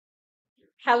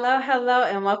Hello,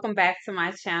 and welcome back to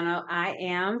my channel. I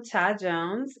am Cha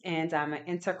Jones, and I'm an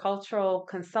intercultural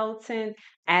consultant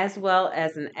as well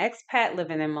as an expat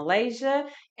living in Malaysia.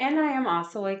 And I am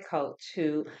also a coach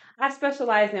who I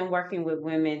specialize in working with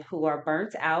women who are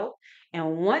burnt out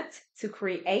and want to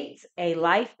create a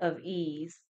life of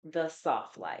ease, the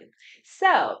soft life.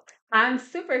 So I'm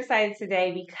super excited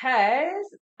today because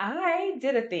I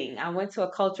did a thing. I went to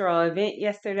a cultural event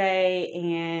yesterday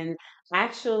and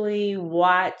actually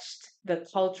watched the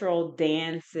cultural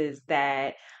dances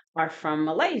that are from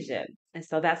Malaysia. And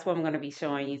so that's what I'm going to be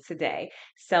showing you today.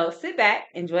 So sit back,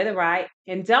 enjoy the ride,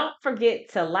 and don't forget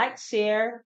to like,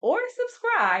 share, or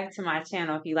subscribe to my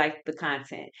channel if you like the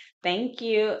content. Thank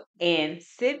you, and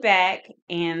sit back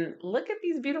and look at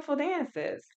these beautiful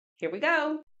dances. Here we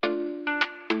go.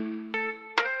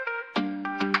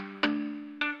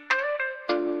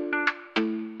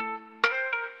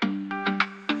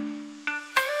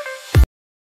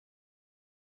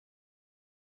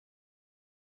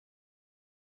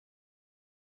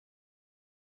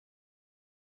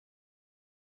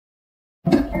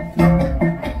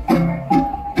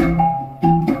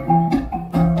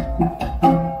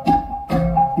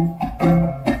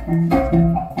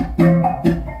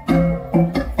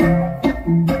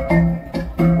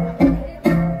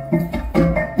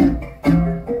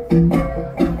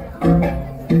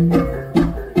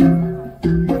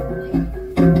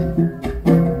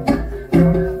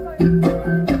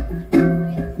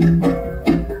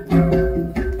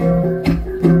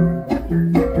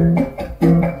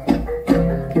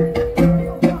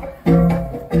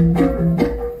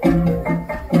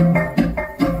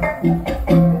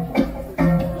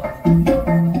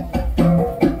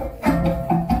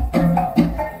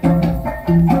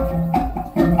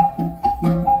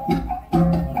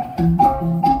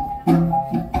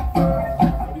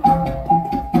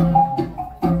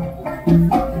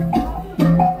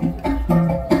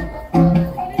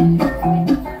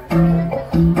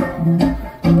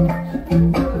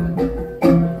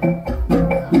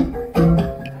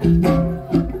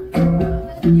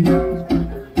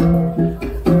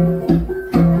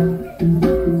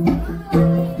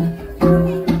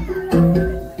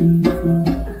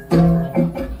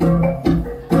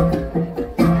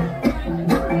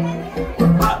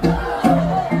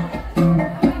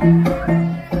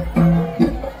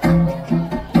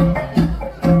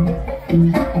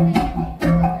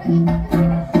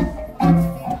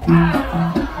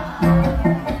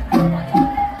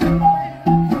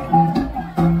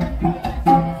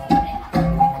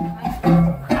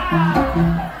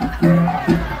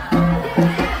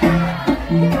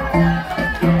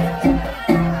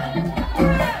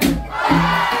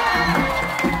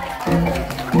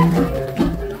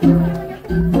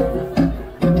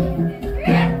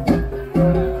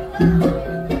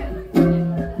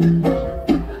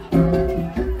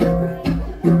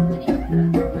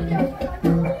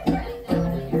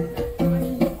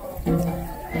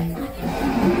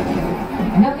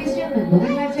 Now, ladies and gentlemen,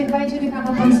 we'd like to invite you to come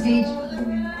up on stage,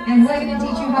 and we're going to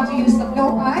teach you how to use the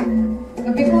blowpipe.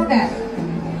 But before that,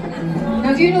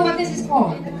 now do you know what this is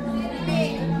called?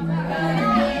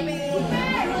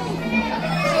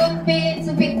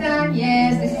 Supitan,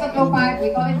 yes, this is a blowpipe.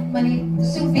 We call it Malay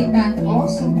supitan or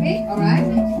supik, alright?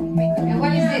 And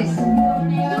what is this?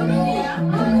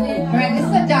 Alright, this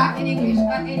is a duck in English,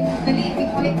 but in Malay we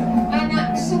call it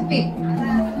anak supik.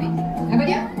 Apa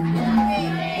dia?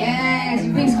 Yes,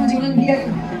 you bring some children here.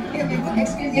 Here, we put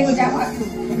experience dia berjawab tu.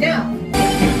 Now.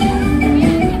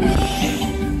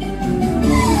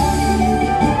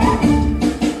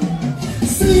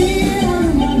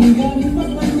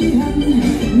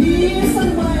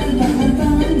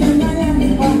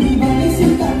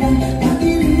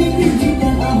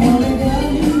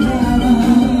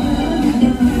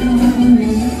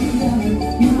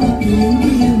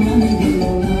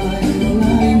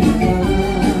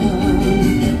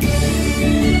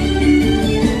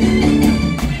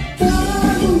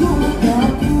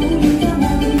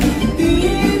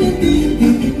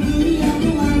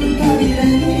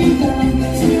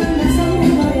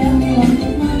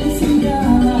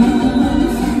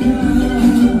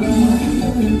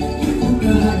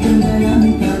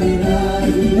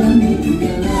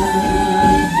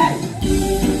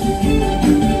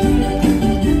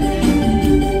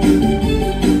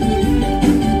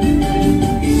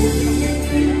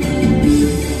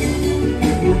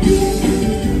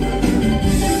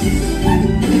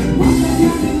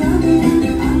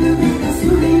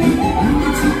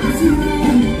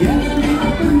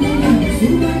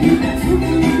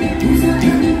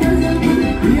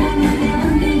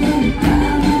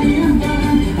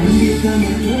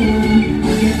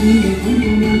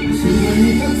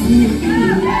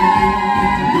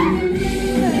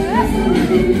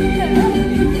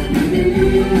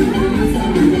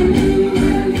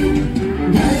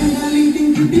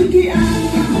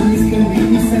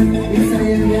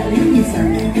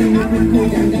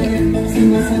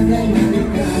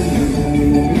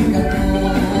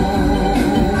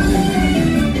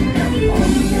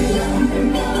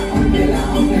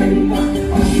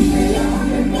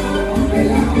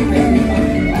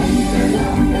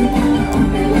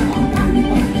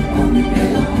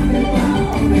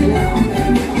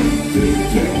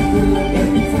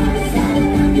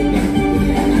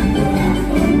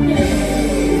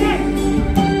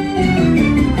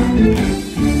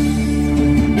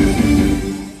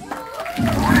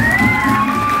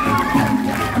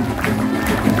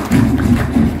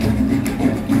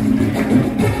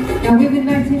 Now we would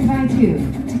like to invite you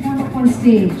to come up on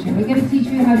stage and we're going to teach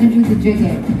you how to do the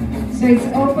jigget. So it's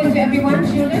open to everyone,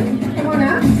 children. Come on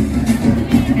up.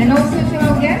 And also to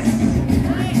our guests.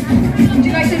 Would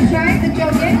you like to try the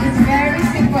jigget? It's very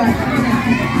simple. Come on up.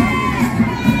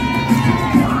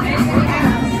 Anything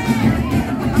else?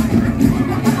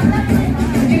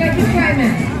 Would you like to try,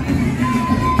 man?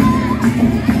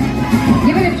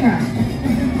 Give it a try.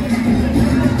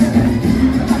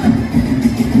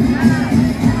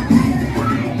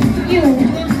 You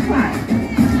want to try?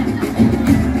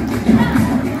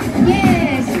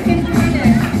 Yes, you can join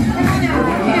us. Come on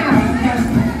out,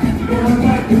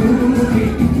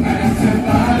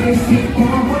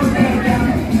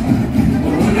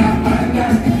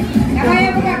 tak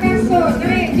payah buka kasut,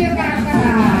 naik je ke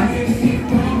atas.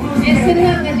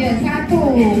 Senang aja. 1,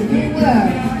 2,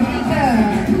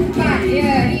 3,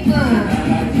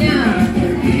 4, ya, 5, 6, 7,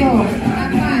 8.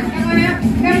 Come on up.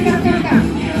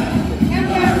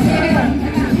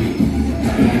 Come.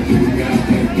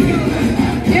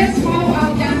 Just follow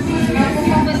our dancers, our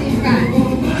performance in front.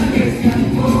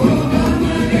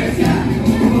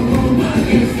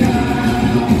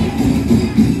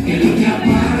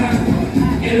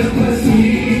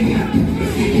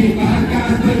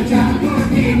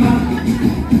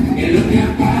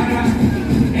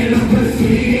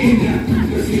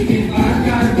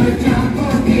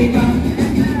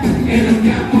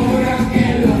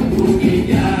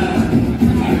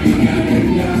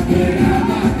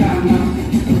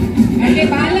 Okay,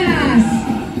 balas.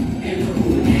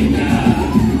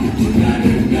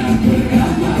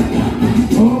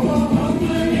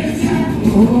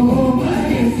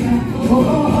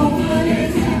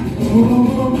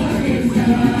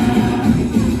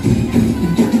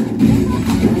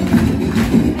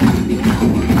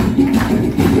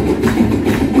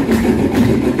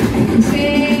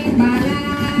 Sing,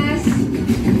 balas.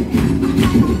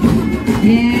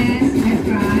 Yes, that's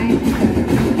right.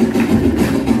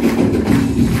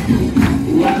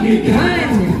 1,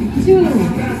 2,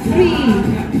 3,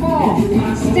 4.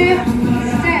 Step,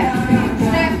 step, step,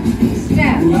 step,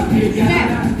 step, step,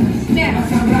 step, step,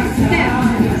 step,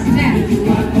 step, step.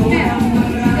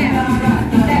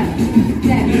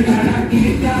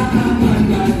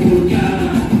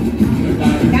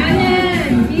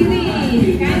 Kanan, kiri,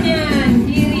 kanan,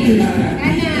 kiri,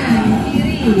 kanan,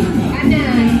 kiri,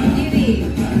 kanan, kiri.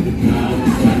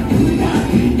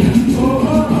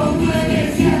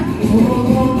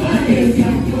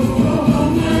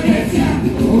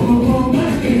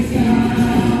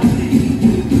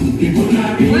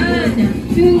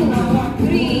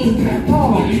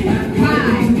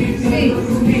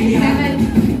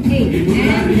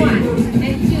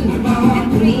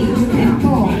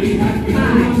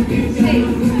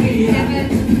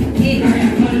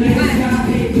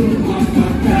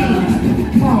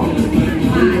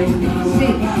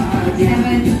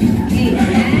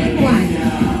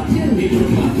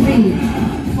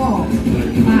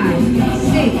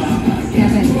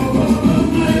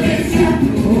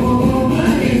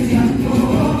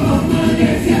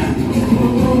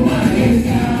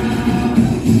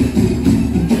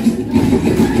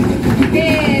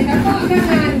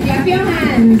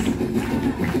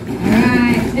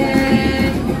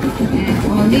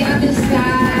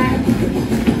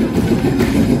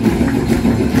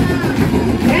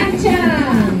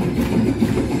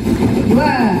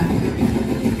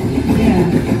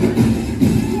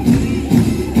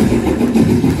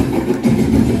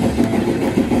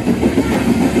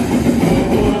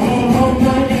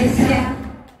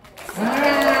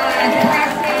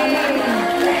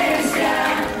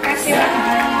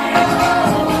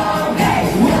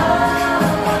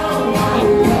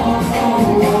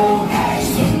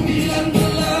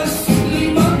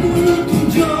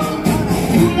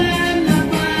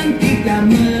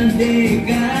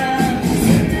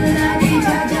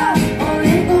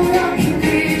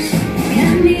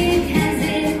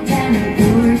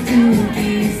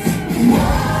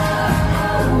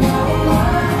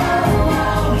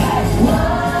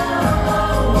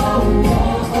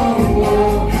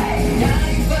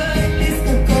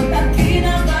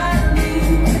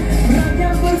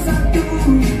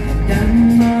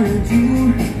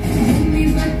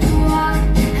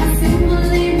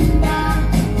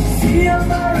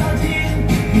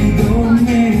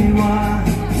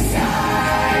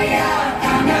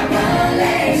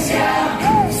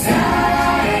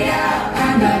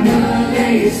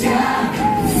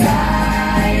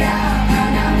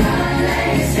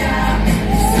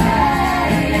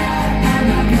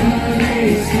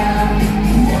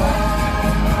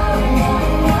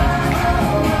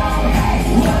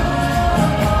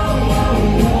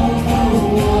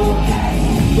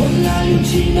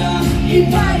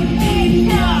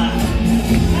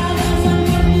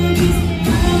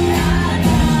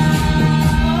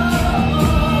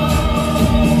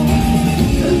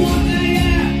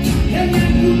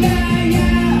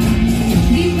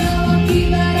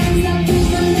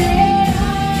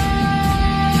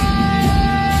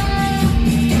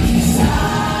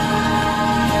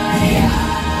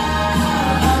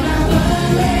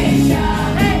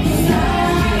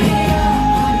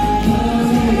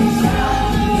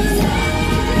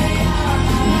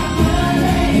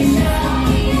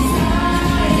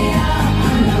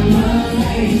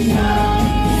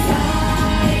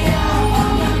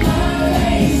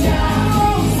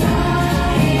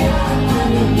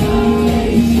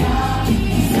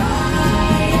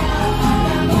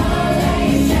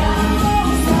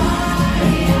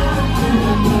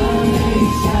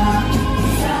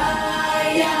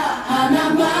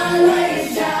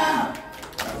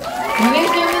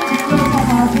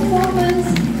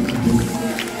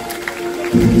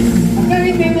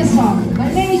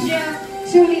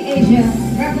 Asia,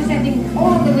 representing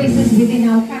all the races within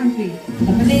our country.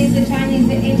 The Malays, the Chinese,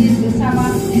 the Indians, the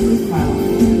Sabah, and the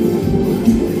Sarawak.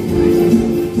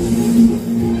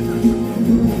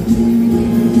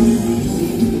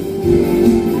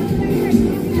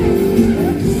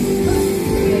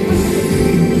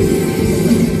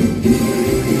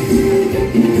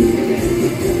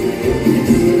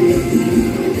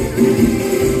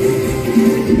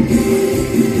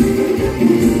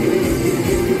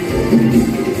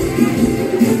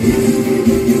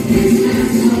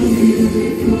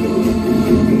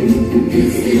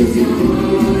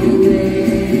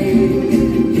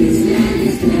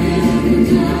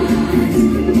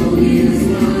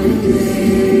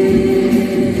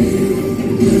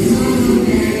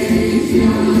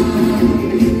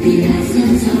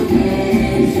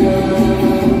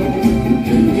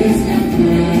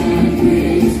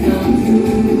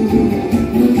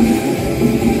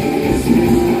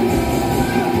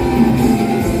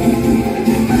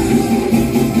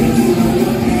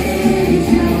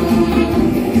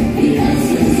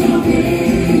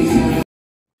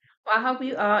 Well, I hope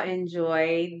you all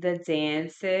enjoy the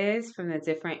dances from the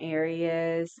different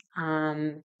areas.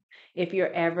 If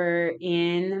you're ever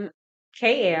in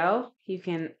KL, you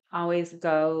can always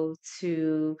go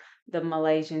to the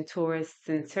Malaysian Tourist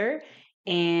Center,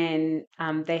 and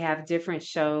they have different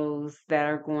shows that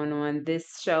are going on.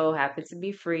 This show happened to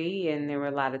be free, and there were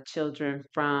a lot of children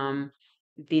from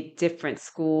the different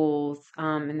schools,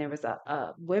 and there was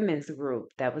a women's group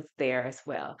that was there as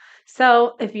well.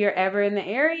 So if you're ever in the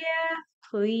area,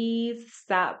 please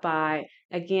stop by.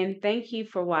 Again, thank you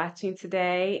for watching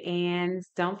today, and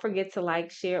don't forget to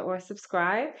like, share, or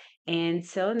subscribe.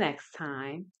 Until next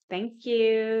time, thank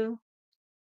you.